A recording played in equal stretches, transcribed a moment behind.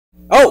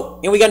Oh,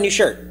 and we got a new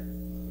shirt.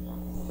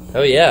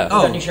 Oh, yeah. We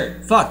got a new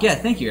shirt. Fuck, yeah,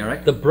 thank you,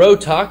 Eric. The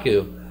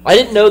Brotaku. I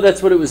didn't know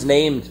that's what it was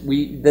named. I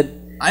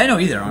didn't know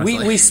either,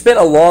 honestly. We spent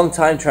a long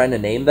time trying to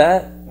name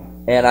that,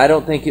 and I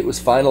don't think it was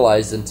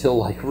finalized until,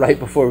 like, right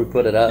before we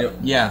put it up. Yep.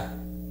 Yeah.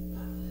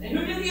 And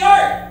who did the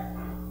art?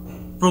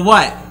 For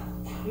what?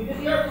 Who did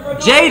the art for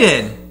Brotaku? Jay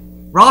did.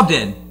 Rob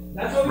did.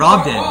 That's what we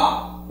Rob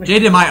talked did. Jay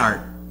did my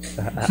art.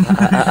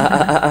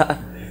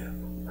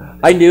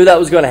 I knew that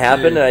was going to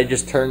happen, and I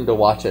just turned to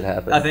watch it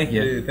happen. Thank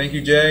you. Hey, thank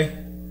you, Jay.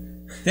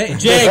 Jay,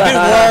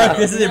 good work.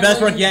 This is your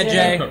best work yet,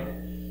 Jay.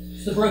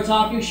 It's the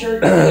Brotaku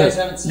shirt. You guys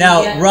haven't seen it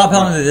yet. Now, Rob,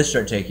 how long did this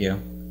shirt take you?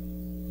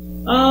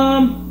 I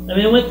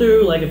mean, I went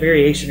through like a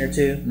variation or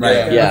two.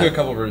 Right. Yeah. We'll do a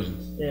couple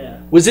versions. Yeah.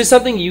 Was this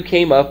something you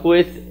came up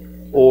with,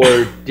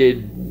 or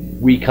did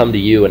we come to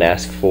you and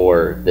ask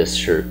for this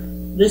shirt?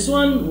 This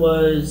one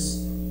was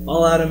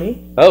all out of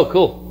me. Oh,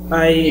 cool.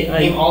 It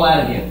came all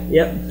out of you.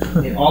 Yep.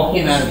 It all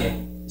came out of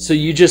you. So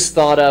you just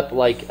thought up,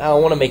 like, I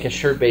want to make a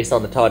shirt based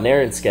on the Todd and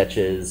Aaron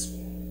sketches.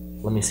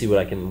 Let me see what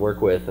I can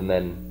work with, and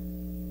then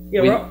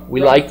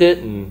we liked it,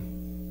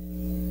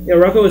 and... Yeah,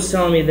 Rocco was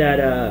telling me that,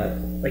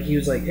 like, he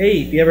was like,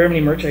 hey, if you ever have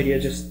any merch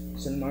ideas, just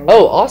send them our way.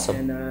 Oh, awesome.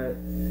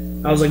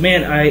 And I was like,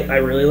 man, I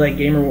really like I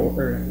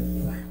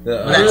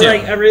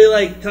Yeah. really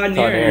like Todd and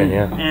Todd and Aaron,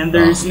 Aaron, yeah. and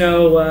there's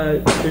no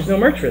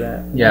merch for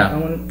that. Yeah. I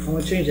want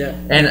to change that.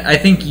 And I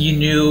think you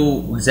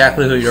knew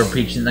exactly who you were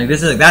preaching. Like,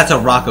 this is that's a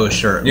Rocco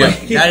shirt. Yeah.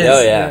 Like, that is,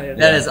 Oh, yeah.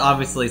 that is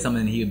obviously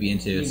something that he would be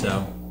into.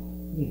 So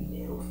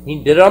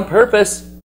He did it on purpose.